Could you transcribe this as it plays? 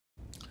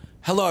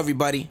Hello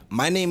everybody,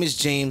 my name is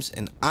James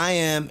and I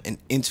am an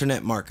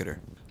internet marketer.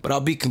 But I'll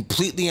be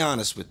completely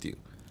honest with you.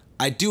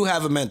 I do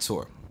have a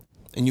mentor.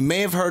 And you may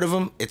have heard of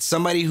him. It's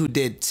somebody who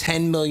did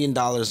 $10 million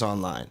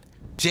online.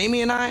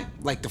 Jamie and I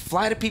like to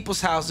fly to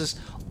people's houses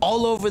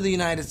all over the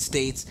United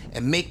States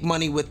and make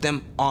money with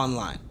them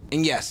online.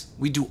 And yes,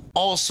 we do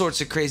all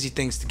sorts of crazy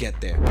things to get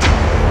there.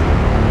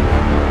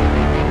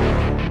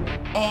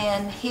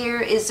 And here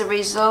is the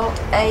result,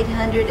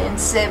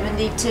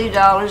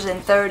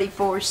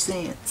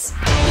 $872.34.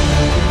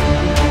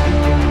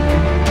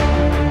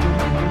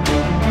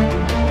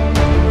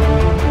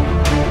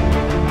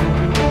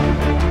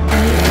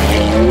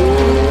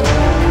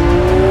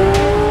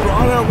 We're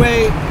on our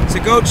way to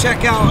go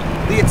check out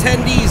the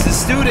attendees, the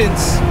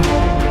students.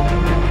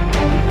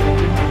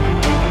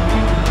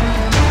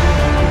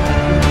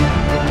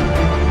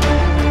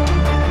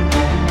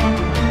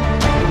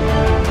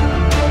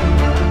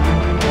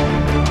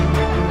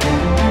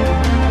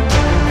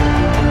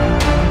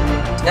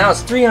 Now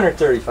it's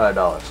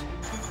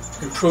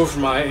 $335. Improved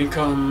my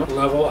income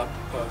level up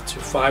to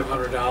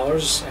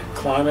 $500 and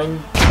climbing.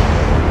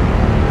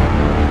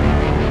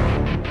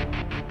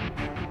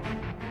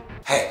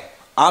 Hey,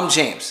 I'm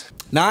James.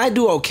 Now I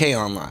do okay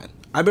online.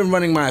 I've been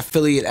running my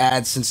affiliate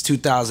ads since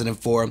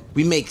 2004.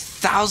 We make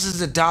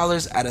thousands of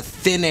dollars out of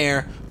thin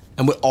air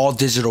and with all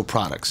digital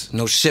products.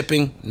 No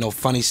shipping, no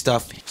funny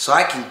stuff. So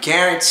I can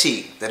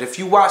guarantee that if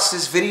you watch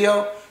this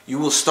video, you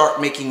will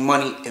start making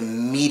money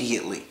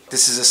immediately.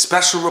 This is a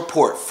special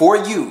report for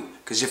you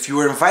because if you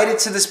were invited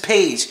to this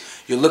page,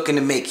 you're looking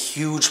to make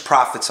huge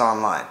profits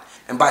online.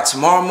 And by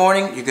tomorrow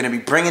morning, you're gonna be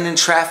bringing in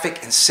traffic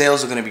and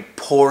sales are gonna be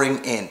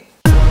pouring in.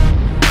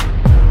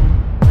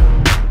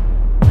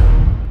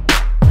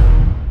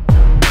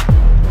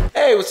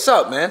 Hey, what's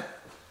up, man?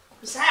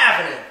 What's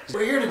happening?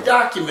 We're here to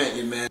document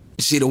you, man.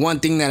 You see, the one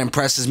thing that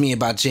impresses me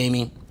about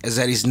Jamie is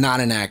that he's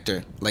not an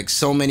actor, like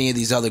so many of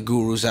these other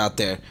gurus out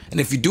there. And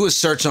if you do a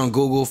search on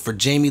Google for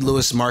Jamie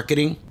Lewis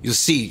marketing, you'll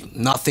see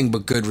nothing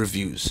but good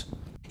reviews.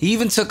 He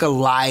even took a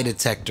lie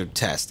detector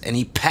test, and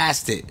he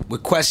passed it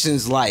with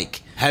questions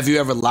like, have you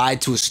ever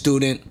lied to a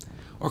student?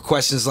 Or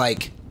questions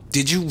like,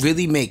 did you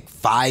really make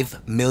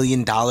 $5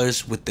 million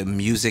with the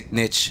music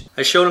niche?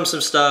 I showed him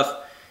some stuff,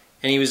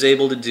 and he was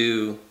able to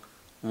do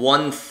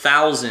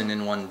 1,000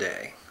 in one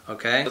day,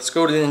 okay? Let's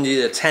go to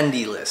the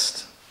attendee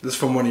list. This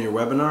from one of your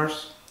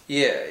webinars?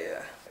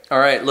 Yeah. All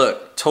right,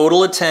 look,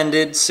 total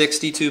attended,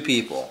 62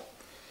 people.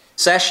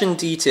 Session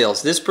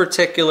details, this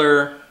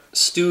particular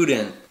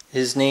student,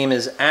 his name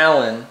is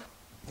Alan.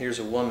 Here's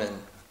a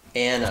woman,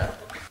 Anna.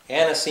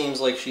 Anna seems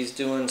like she's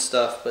doing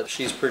stuff, but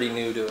she's pretty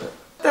new to it.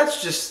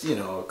 That's just,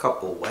 a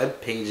couple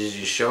web pages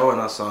you're showing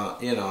us on,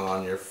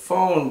 on your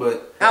phone,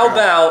 but... How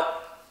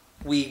about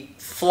we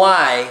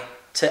fly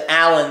to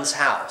Alan's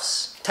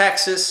house?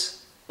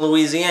 Texas,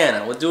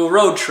 Louisiana. We'll do a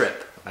road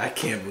trip. I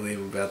can't believe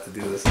we're about to do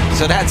this.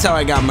 So that's how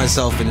I got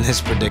myself in this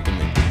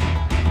predicament.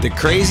 The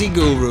crazy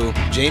guru,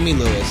 Jamie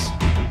Lewis,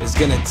 is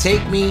gonna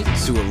take me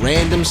to a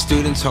random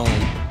student's home,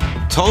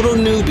 total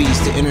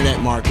newbies to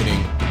internet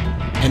marketing,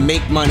 and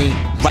make money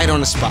right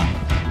on the spot.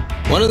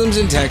 One of them's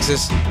in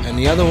Texas, and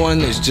the other one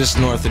is just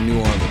north of New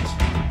Orleans.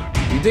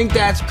 You think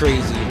that's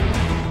crazy?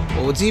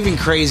 Well, what's even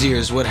crazier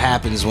is what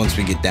happens once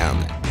we get down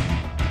there.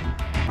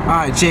 All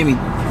right, Jamie,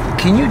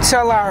 can you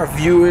tell our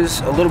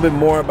viewers a little bit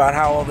more about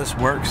how all this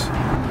works?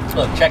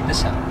 Look, check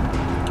this out.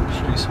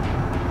 Show you some.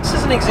 This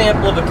is an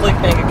example of a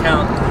ClickBank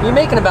account. You're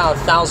making about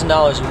 $1,000 a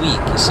week.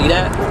 You see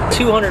that?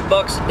 200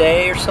 bucks a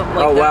day or something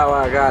like that. Oh, wow,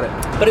 I got it.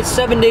 But it's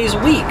 7 days a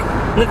week.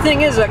 And the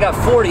thing is, I got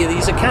 40 of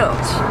these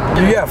accounts.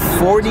 You have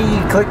 40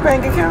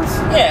 ClickBank accounts?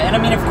 Yeah, and I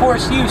mean, of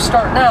course, you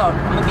starting out,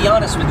 I'm gonna be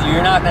honest with you,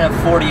 you're not gonna have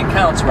 40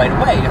 accounts right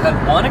away. You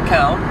have one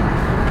account,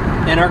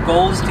 and our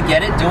goal is to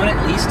get it doing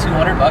at least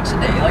 200 bucks a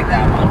day, like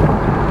that one.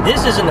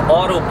 This is an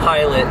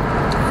autopilot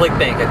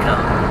ClickBank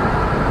account.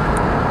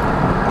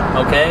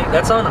 Okay,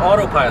 that's on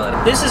autopilot.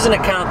 This is an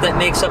account that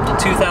makes up to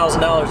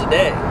 $2,000 a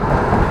day.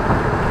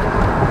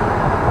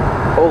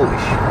 Holy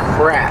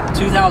crap.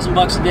 2,000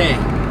 bucks a day.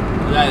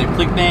 With either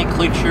ClickBank,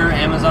 ClickSure,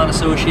 Amazon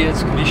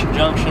Associates, Commission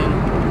Junction.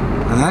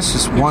 And that's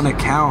just one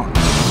account.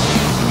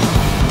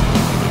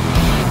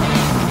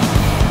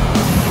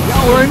 Yo,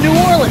 we're in New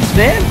Orleans,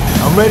 man.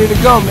 I'm ready to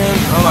go, man.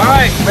 All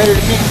right. I'm ready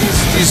to meet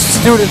these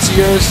students of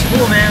yours.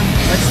 Cool, man.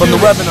 From the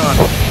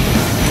webinar.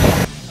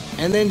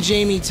 And then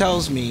Jamie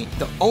tells me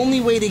the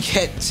only way to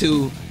get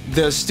to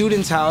the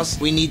student's house,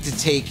 we need to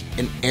take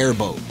an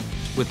airboat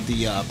with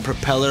the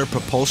propeller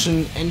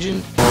propulsion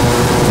engine.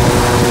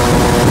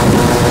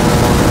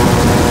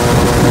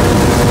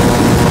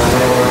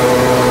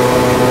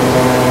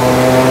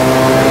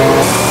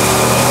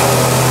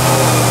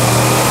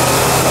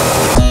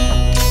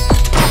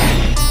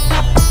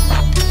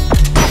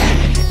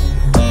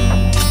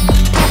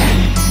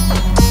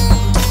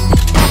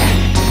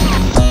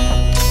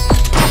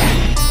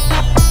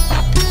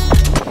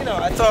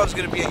 I thought I was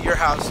going to be at your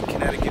house in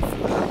Connecticut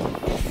for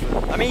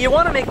that. I mean, you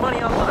want to make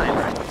money online,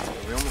 right? Are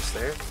we almost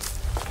there?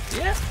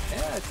 Yeah,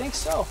 I think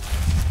so.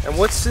 And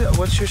what's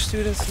your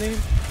student's name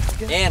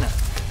again? Anna.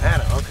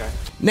 Anna, okay.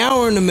 Now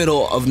we're in the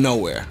middle of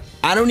nowhere.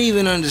 I don't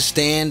even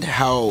understand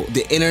how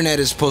the internet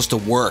is supposed to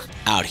work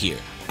out here.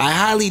 I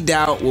highly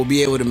doubt we'll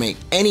be able to make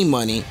any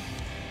money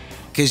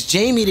because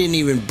Jamie didn't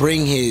even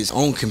bring his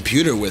own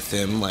computer with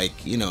him.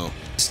 Like, you know,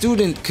 a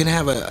student can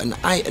have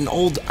an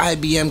old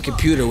IBM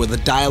computer with a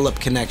dial-up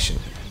connection.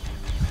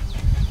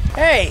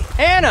 Hey,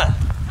 Anna.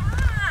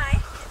 Hi.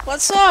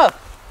 What's up?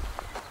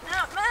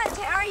 Not much.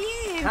 How are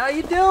you? How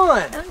you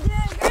doing? I'm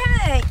doing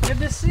great. Good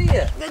to see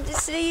you. Good to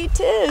see you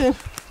too.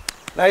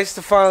 Nice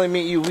to finally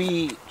meet you.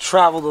 We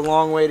traveled a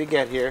long way to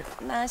get here,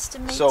 Nice to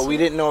meet you. so we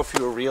didn't know if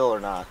you were real or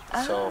not.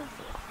 Oh. So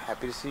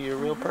happy to see you're a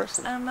real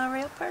person. I'm a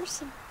real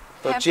person.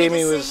 But Happy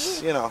Jamie to see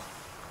was, you. you know,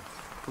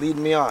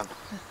 leading me on.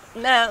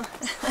 No.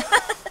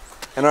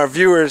 And our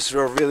viewers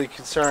are really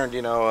concerned,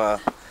 you know,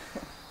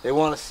 they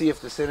want to see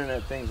if this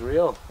internet thing's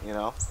real, you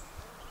know,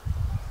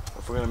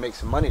 if we're going to make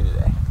some money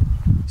today.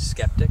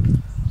 Skeptic.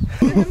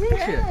 Good to meet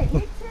you.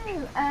 You too.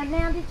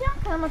 Now, did y'all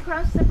come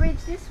across the bridge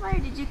this way, or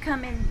did you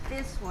come in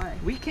this way?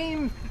 We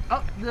came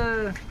up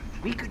the...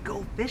 We could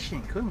go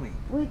fishing, couldn't we?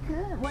 We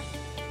could. What?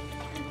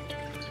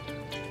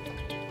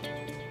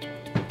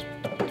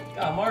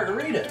 Got a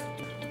margarita.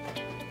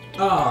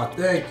 Oh,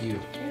 thank you.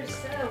 You're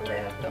so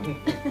welcome.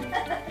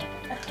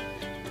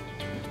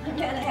 I'm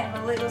gonna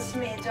have a little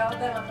smidge,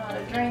 although I'm not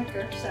a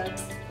drinker, so.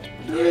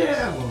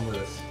 Yeah, one with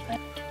us.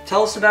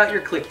 Tell us about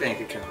your ClickBank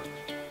account.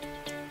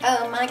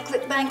 Oh, my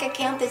ClickBank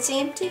account that's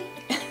empty?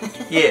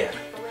 Yeah.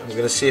 I'm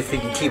going to see if he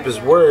can keep his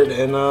word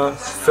and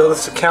fill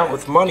this account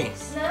with money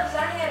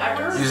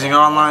using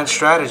online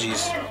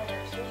strategies.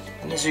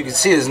 And as you can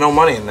see, there's no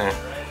money in there.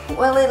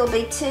 Well, it'll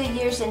be 2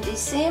 years in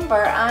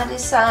December. Or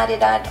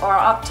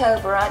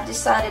October, I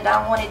decided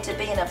I wanted to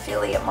be an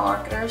affiliate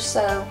marketer,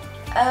 so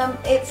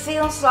it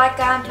feels like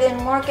I've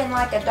been working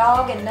like a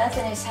dog and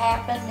nothing has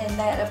happened, and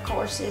that, of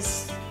course,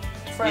 is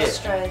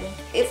frustrating.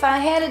 If I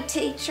had a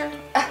teacher,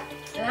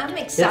 I'm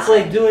excited. It's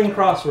like doing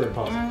crossword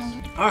puzzles.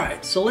 All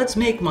right, so let's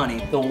make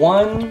money. The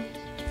one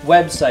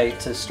website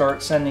to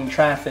start sending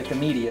traffic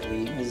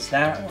immediately is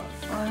that one.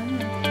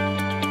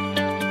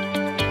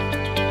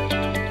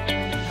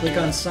 Click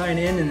on sign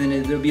in, and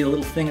then there'll be a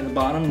little thing at the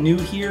bottom. New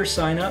here,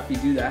 sign up. You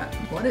do that.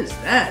 What is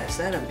that? Is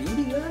that a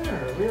BB gun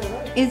or a real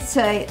rifle? It's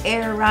a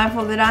air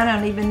rifle that I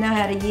don't even know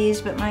how to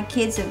use, but my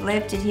kids have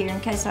left it here in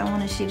case I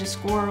want to shoot a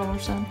squirrel or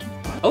something.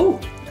 Oh,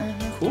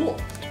 cool.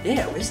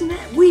 Yeah, isn't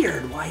that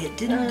weird why it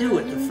didn't do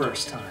it the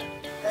first time?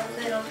 A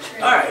little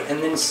trick. All right,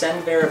 and then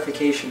send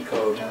verification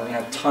code. We're gonna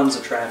have tons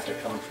of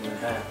traffic coming from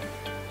Manhattan.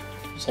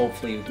 So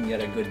hopefully you can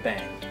get a good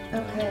bang.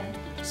 Okay.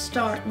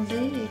 Starting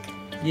big.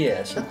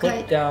 Yeah, so Okay.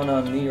 click down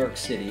on New York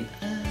City.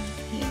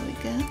 Here we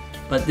go.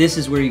 But this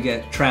is where you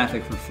get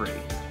traffic for free.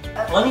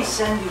 Let me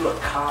send you a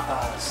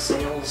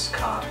sales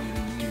copy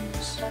to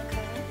use.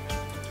 Okay.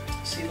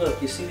 See, look,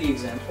 you see the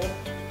example?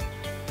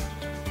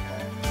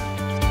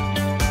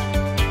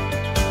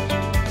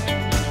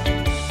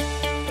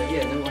 But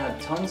yeah, then we'll have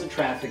tons of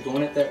traffic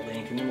going at that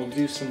link, and then we'll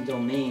do some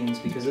domains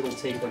because it'll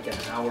take like an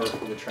hour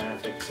for the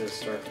traffic to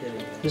start hitting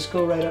it. Just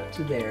go right up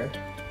to there,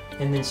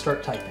 and then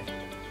start typing.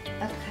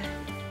 Okay.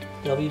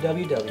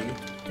 www,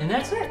 and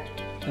that's it.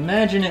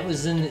 Imagine it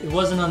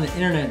wasn't on the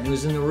internet, it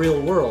was in the real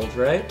world,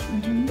 right?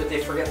 Mm-hmm. But they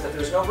forget that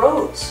there's no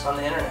roads on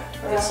the internet.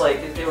 Right. It's like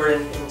if they were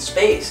in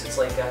space. It's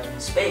like in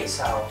space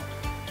how,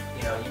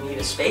 you know, you need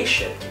a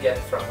spaceship to get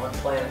from one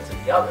planet to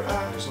the other.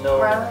 There's no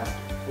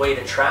way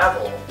to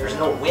travel. There's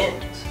no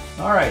wind.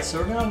 All right, so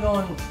we're gonna go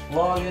and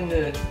log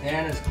into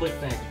Anna's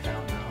ClickBank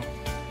account now.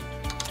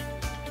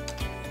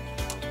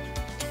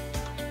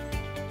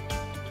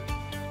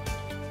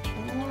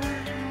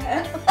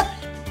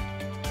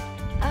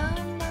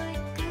 Oh my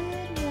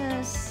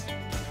goodness.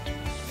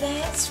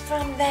 That's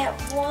from that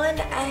one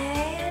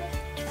ad?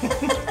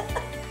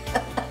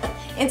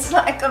 It's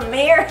like a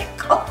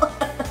miracle.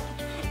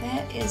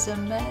 That is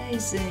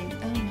amazing.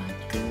 Oh my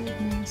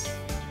goodness.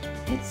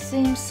 It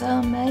seems so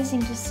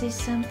amazing to see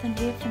something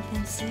different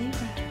than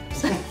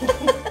zeros.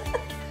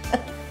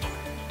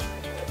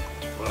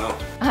 Wow.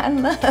 I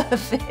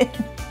love it.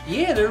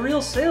 Yeah, they're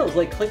real sales.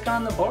 Like, click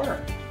on the bar.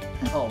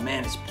 Oh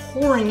man, it's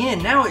pouring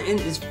in. Now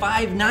it's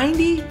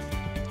 $5.90.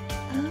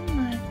 Oh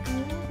my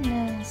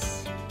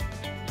goodness.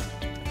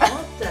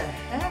 What the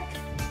heck?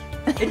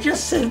 It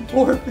just said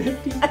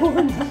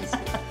 $4.54.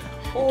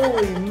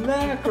 Holy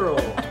mackerel.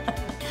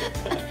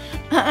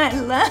 I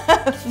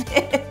love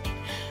it.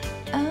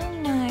 Oh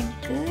my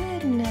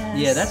goodness.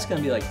 Yeah, that's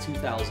gonna be like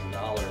 $2,000 at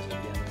the end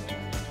of the day.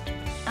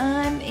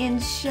 I'm in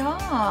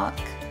shock.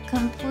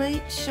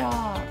 Complete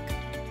shock.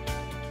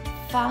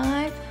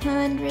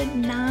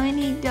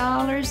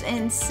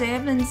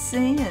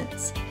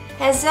 $590.07.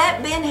 Has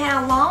that been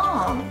how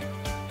long?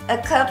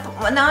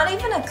 Well, not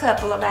even a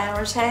couple of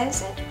hours,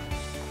 has it?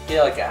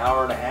 Yeah, like an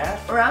hour and a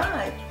half.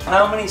 Right.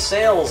 How many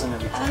sales and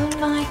everything? Oh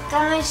my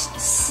gosh,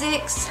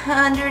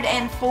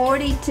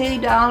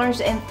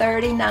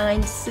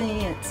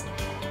 $642.39.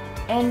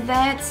 And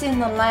that's in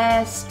the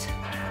last,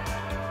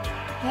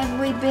 have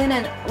we been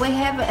an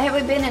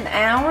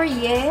hour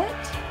yet?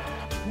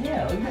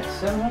 Yeah, look at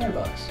that, $700.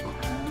 Oh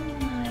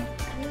my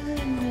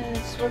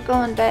we're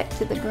going back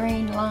to the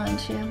green line,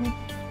 shall we?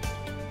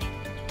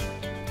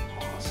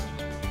 Awesome.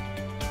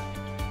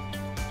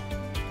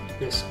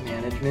 Risk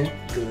management,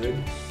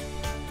 good.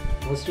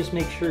 Let's just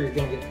make sure you're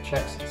gonna get the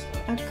checks and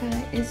stuff.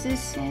 Okay, is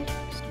this it?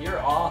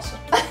 You're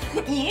awesome.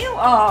 You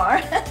are.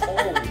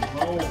 Holy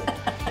moly.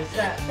 It's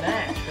that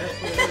Mac.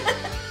 That's what it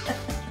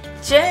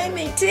is.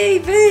 Jamie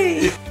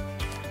TV.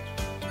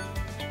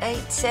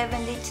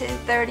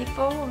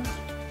 872.34.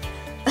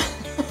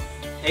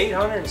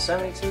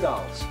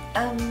 $872.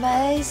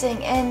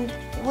 Amazing, and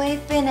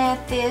we've been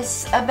at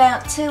this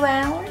about 2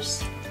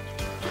 hours.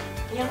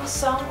 You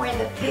saw where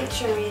the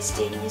picture is,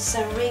 didn't you?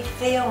 So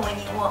refill when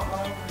you want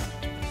more.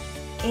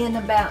 In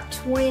about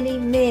 20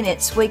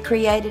 minutes, we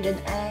created an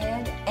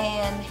ad,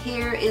 and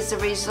here is the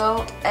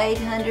result: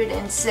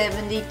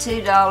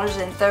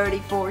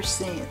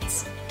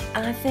 $872.34.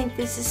 I think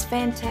this is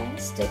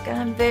fantastic.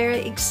 I'm very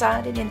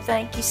excited, and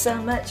thank you so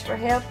much for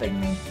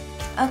helping me.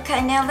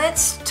 Okay, now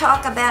let's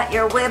talk about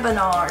your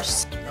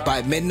webinars.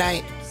 By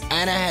midnight,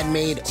 Anna had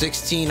made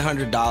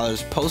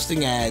 $1,600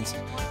 posting ads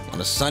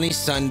on a sunny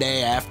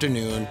Sunday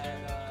afternoon,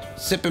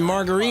 sipping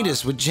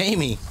margaritas with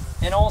Jamie.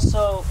 And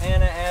also,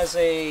 Anna, as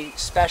a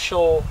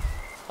special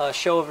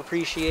show of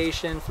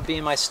appreciation for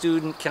being my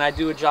student, can I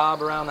do a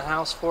job around the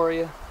house for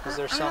you? Is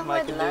there something I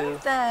can do? I would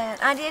love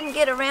that. I didn't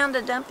get around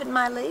to dumping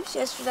my leaves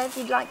yesterday. If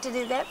you'd like to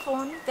do that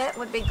for me, that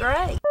would be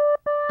great.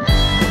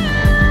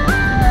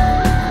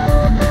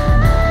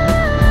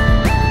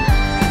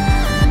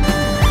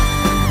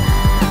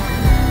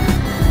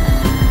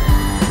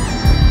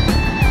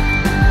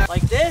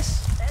 Like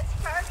this? That's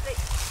perfect.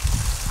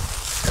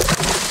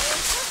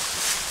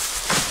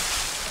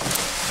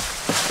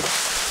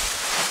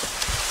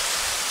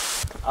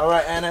 All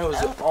right, Anna, it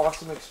was an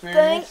awesome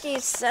experience. Thank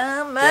you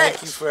so much.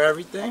 Thank you for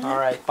everything. All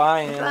right,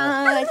 bye, Anna.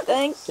 Bye,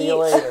 thank you. See you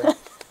later.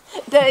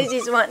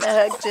 Daisy's wanting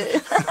a hug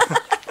too.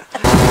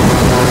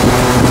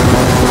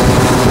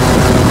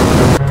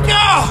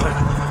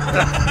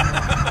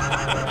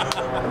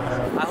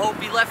 I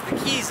hope he left the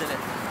keys in it.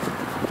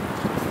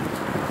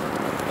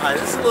 All right,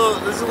 this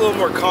is a little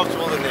more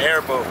comfortable than the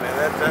airboat,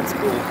 man. That's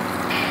cool.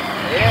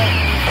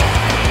 Yeah.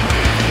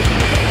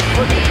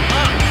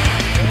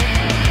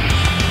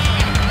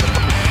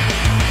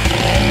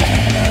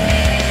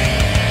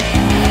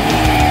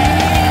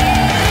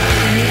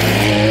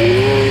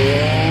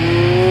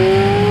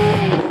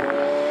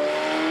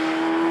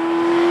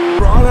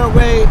 We're on our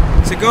way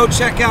to go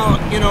check out,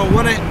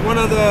 one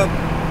of the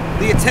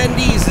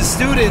attendees, the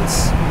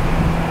students.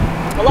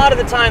 A lot of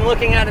the time,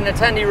 looking at an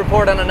attendee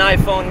report on an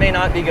iPhone may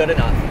not be good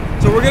enough.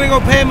 So we're gonna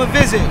go pay him a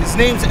visit. His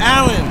name's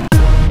Alan.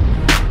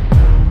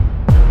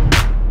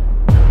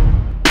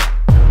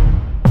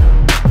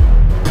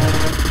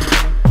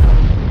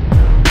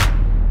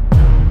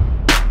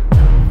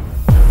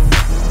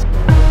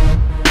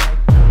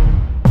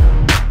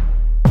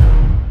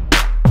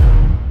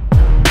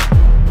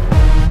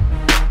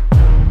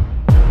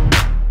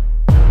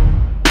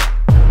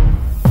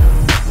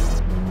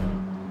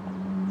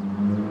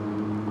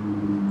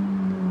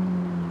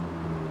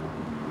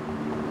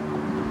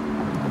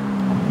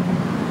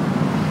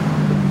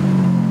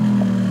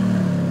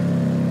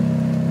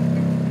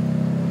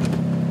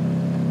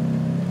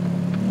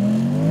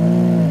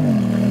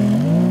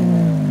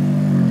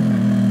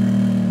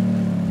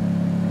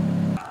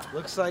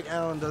 Looks like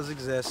Alan does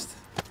exist.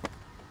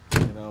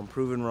 I'm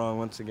proven wrong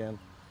once again.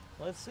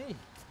 Let's see.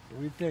 What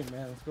do you think,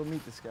 man? Let's go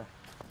meet this guy.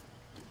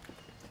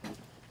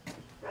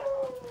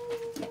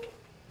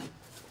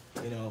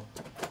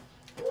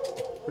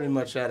 Pretty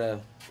much had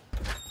a...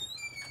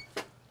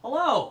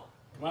 Hello.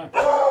 Come on.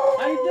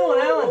 How you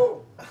doing, Alan?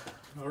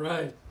 All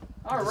right.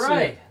 All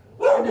right.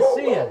 Good to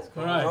see you. All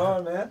right. Come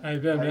on, man. How you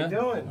been, How man? you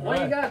doing?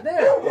 What you got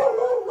there?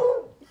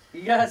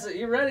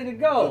 You're ready to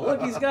go.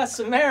 Look, he's got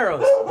some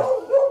arrows.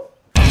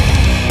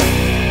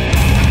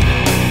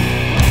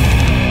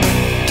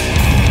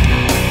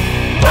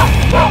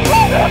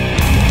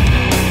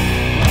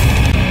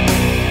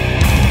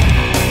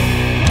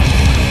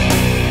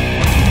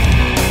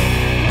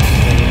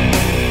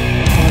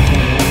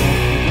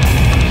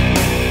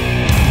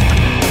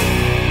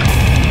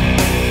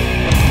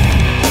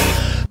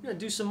 I'm gonna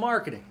do some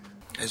marketing.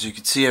 As you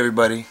can see,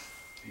 everybody,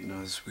 we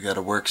got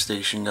a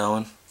workstation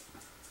going.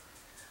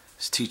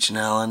 Just teaching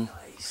Alan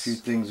a few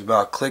things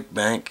about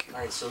ClickBank.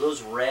 Nice. So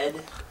those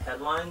red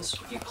headlines,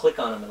 if you click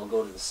on them, it'll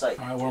go to the site.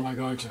 All right, where am I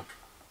going to?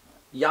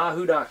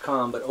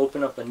 Yahoo.com, but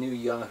open up a new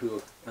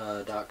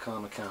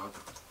Yahoo.com account.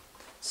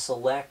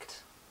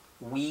 Select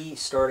We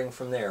starting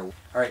from there. All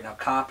right, now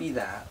copy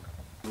that.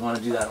 You want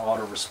to do that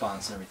auto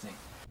response and everything.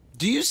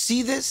 Do you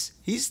see this?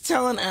 He's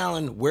telling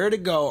Alan where to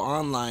go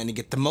online to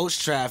get the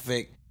most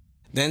traffic,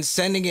 then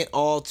sending it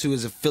all to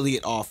his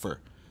affiliate offer.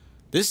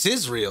 This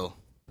is real.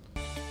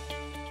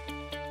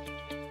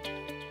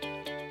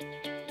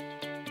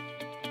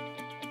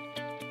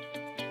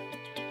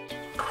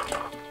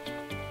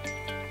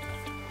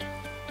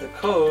 The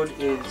code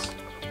is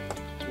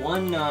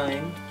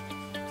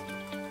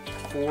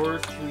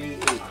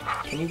 19438.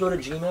 Can you go to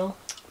Gmail?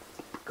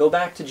 Go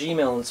back to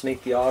Gmail and let's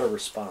make the auto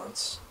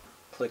response.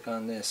 click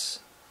on this.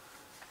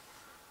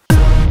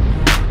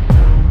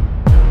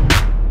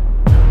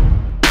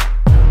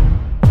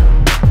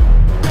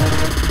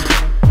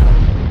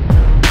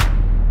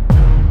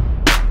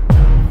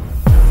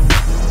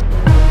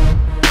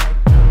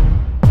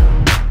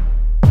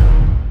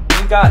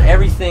 Got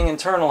everything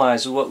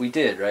internalized with what we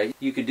did, right?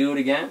 You could do it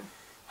again?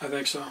 I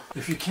think so.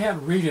 If you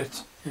can't read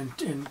it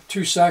in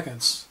 2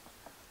 seconds.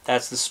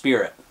 That's the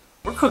spirit.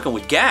 We're cooking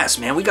with gas,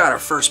 man. We got our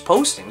first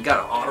posting. We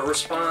got an auto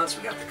response.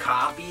 We got the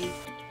copy.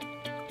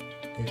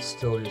 It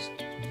still just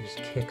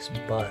kicks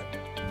butt.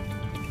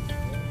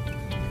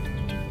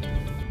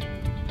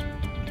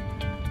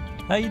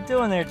 How you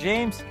doing there,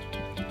 James?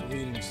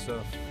 Reading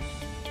stuff.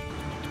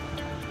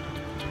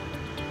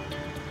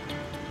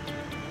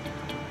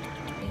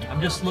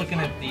 I'm just looking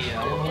at the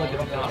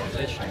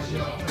composition.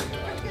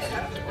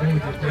 When we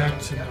get back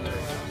to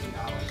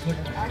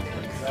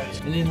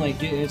And then,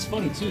 like, it's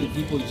funny too, the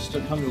people who just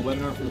come to a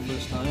webinar for the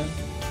first time,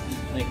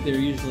 like, they're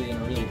usually in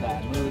a really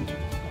bad mood.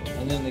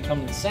 And then they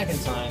come the second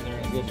time, they're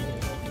in a good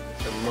mood.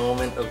 The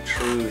moment of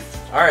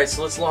truth. All right,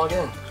 so let's log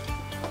in.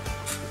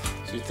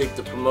 So you think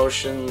the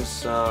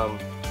promotions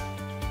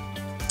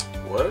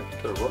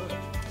worked or what?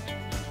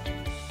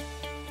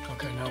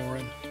 Okay, now we're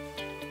in.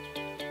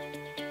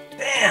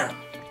 Damn!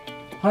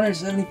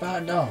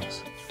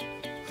 $175.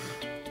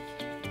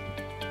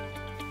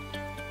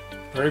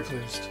 Very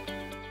pleased.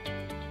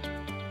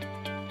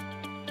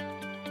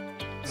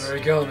 There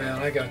you go,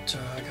 man. I got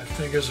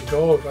fingers of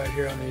gold right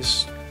here on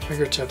these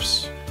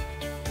fingertips.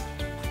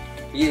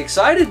 You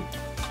excited?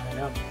 I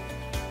am.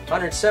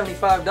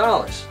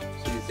 $175.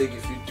 So you think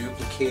if you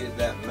duplicated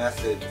that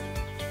method,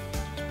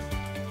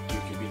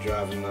 you could be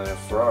driving a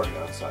Ferrari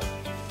outside?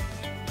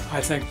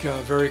 I think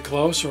very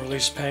close, or at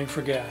least paying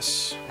for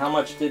gas. How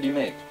much did you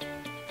make?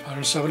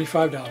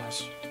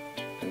 $175.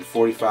 In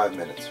 45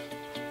 minutes.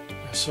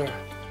 Yes, sir.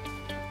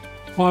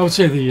 Well, I would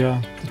say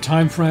the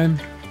time frame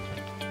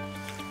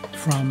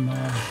from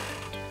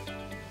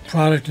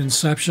product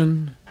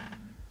inception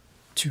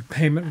to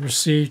payment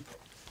receipt,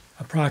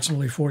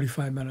 approximately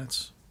 45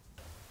 minutes.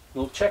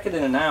 We'll check it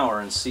in an hour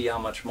and see how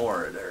much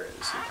more there is.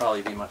 It'll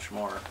probably be much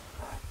more.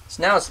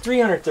 So now it's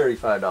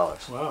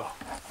 $335. Wow.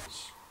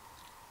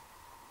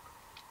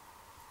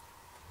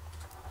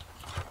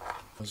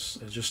 It's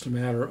just a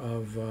matter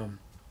of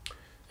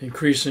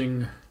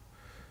increasing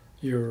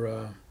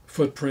your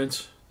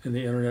footprint in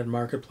the internet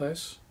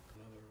marketplace.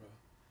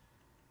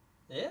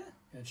 Yeah.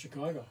 In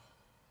Chicago.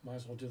 Might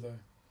as well do the...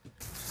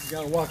 You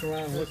gotta walk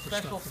around and look for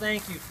Special stuff.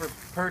 thank you for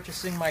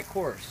purchasing my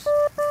course.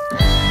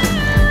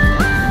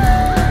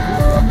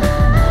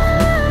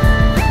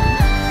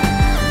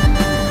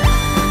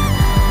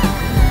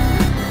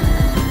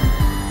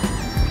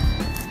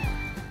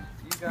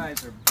 You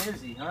guys are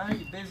busy, huh?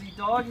 You busy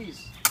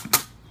doggies.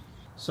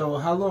 So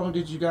how long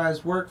did you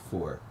guys work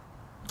for?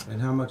 And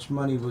how much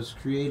money was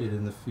created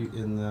in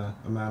the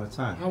amount of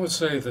time? I would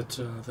say that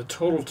the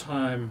total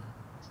time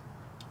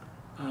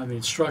on the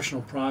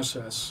instructional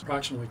process,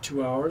 approximately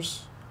 2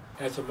 hours.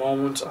 At the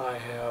moment, I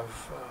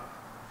have,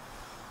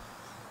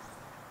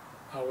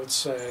 I would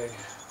say,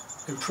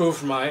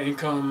 improved my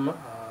income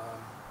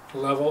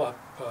level up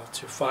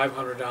to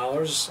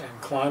 $500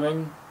 and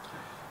climbing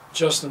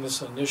just in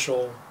this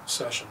initial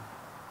session.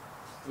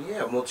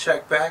 Yeah, and we'll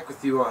check back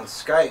with you on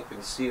Skype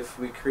and see if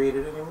we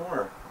created any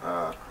more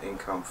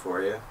income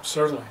for you.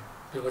 Certainly.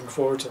 Be looking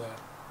forward to that.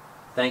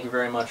 Thank you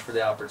very much for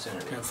the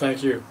opportunity. And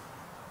thank you.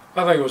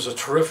 I think it was a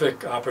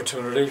terrific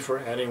opportunity for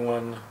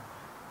anyone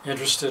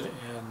interested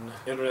in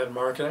internet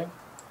marketing.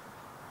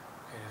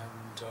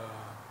 And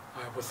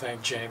I would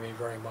thank Jamie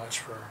very much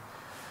for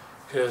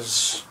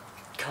his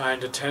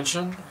kind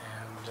attention.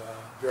 And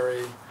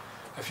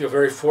I feel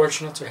very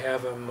fortunate to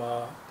have him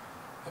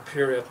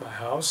appear at my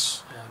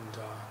house and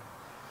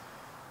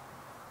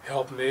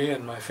help me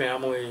and my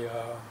family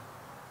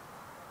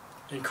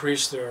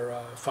increase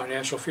their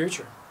financial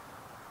future.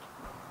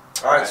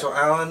 All right, so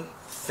Alan,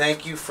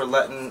 thank you for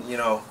letting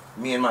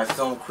me and my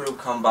film crew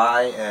come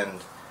by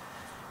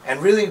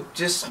and really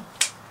just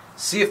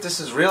see if this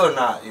is real or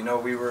not.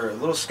 We were a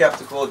little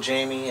skeptical of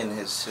Jamie and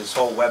his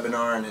whole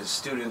webinar and his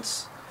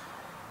students,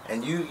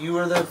 and you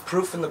were the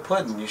proof in the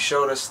pudding. You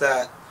showed us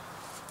that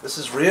this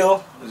is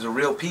real. These are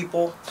real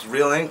people. It's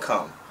real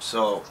income.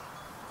 So,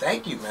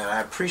 thank you, man.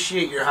 I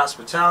appreciate your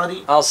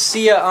hospitality. I'll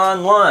see you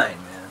online,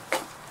 man.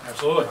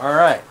 Absolutely. All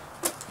right.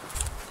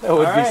 That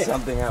would All be right.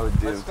 something I would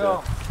do. Let's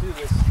go. Do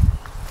this.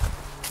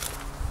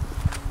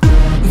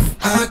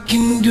 I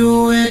can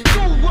do it,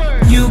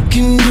 you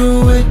can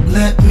do it.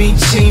 Let me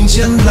change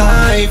your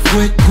life.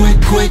 Quit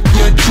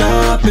your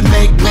job and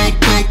make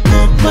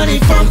more money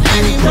from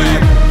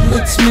anywhere.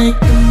 Let's make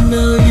 $1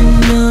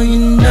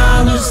 million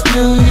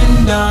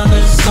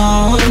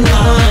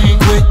online.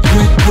 Quit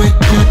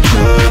your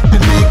job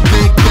and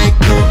make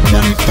more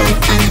money from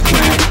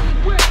anywhere.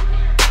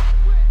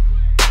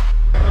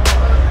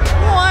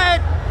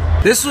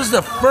 This was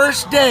the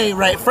first day,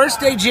 right? First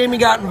day Jamie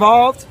got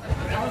involved.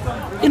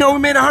 We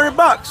made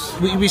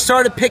 $100. We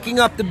started picking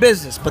up the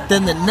business, but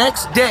then the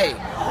next day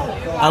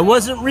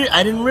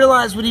I didn't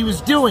realize what he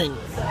was doing.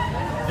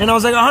 And I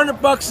was like,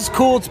 $100 is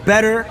cool, it's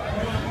better.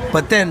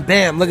 But then,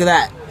 bam, look at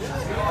that.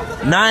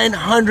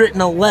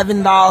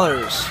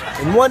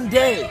 $911 in one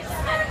day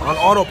on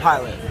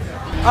autopilot.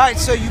 All right,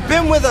 so you've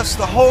been with us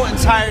the whole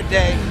entire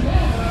day.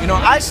 You know,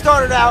 I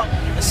started out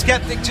a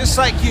skeptic just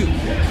like you.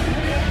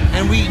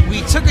 And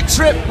we took a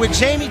trip with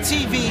Jamie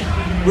TV.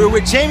 We were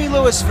with Jamie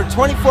Lewis for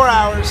 24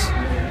 hours.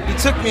 He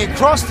took me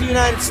across the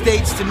United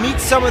States to meet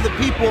some of the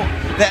people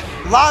that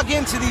log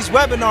into these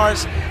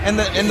webinars and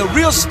the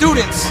real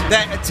students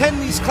that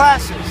attend these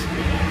classes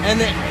and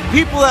the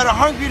people that are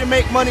hungry to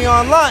make money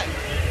online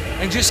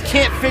and just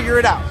can't figure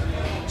it out.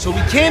 So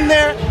we came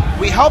there,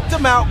 we helped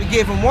them out, we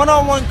gave them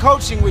one-on-one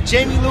coaching with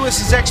Jamie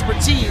Lewis's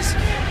expertise,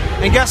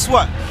 and guess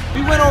what?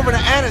 We went over to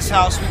Anna's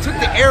house, we took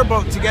the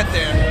airboat to get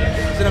there.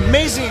 It's an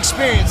amazing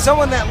experience.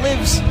 Someone that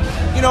lives,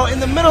 you know, in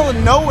the middle of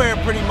nowhere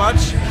pretty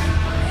much,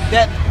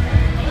 that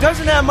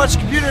doesn't have much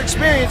computer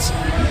experience,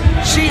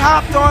 she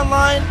hopped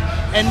online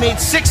and made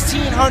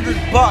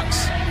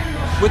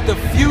 $1,600 with the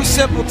few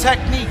simple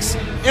techniques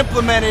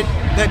implemented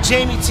that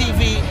Jamie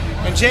TV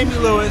and Jamie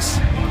Lewis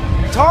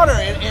taught her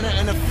in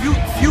a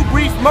few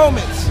brief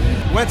moments.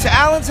 Went to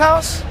Alan's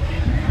house.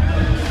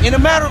 In a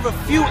matter of a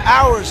few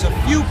hours, a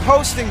few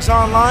postings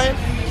online,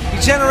 he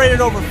generated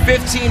over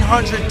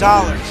 $1,500.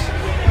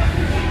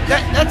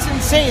 That's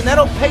insane.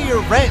 That'll pay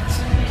your rent.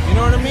 You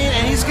know what I mean?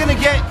 And he's gonna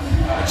get a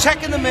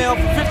check in the mail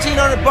for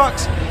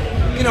 $1,500,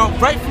 you know,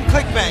 right from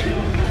ClickBank.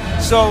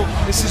 So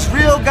this is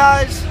real,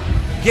 guys.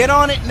 Get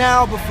on it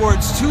now before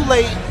it's too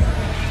late.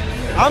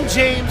 I'm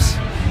James,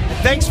 and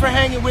thanks for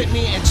hanging with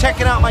me and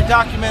checking out my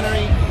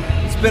documentary.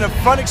 It's been a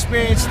fun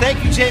experience.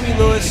 Thank you, Jamie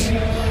Lewis.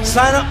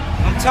 Sign up.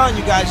 I'm telling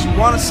you guys, you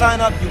want to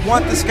sign up. You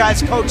want this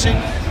guy's coaching.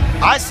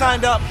 I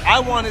signed up. I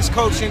want his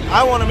coaching.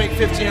 I want to make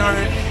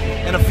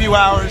 $1,500 in a few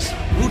hours.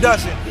 Who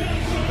doesn't?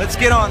 Let's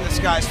get on this,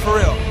 guys, for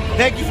real.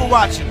 Thank you for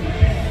watching.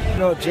 You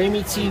know,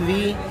 Jamie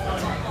TV,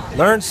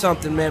 learn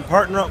something, man.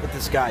 Partner up with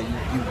this guy.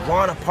 You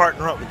want to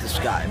partner up with this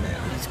guy, man.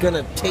 He's going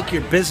to take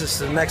your business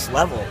to the next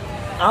level.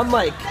 I'm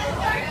like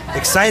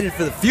excited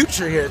for the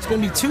future here. It's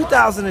going to be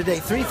 2,000 a day,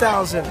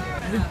 3,000.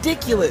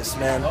 Ridiculous,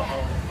 man.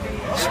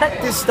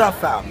 Check this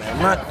stuff out, man.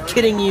 I'm not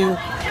kidding you.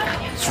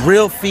 It's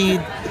real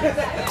feed.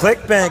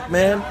 ClickBank,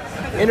 man.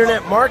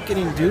 Internet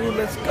marketing, dude.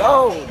 Let's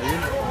go,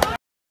 dude.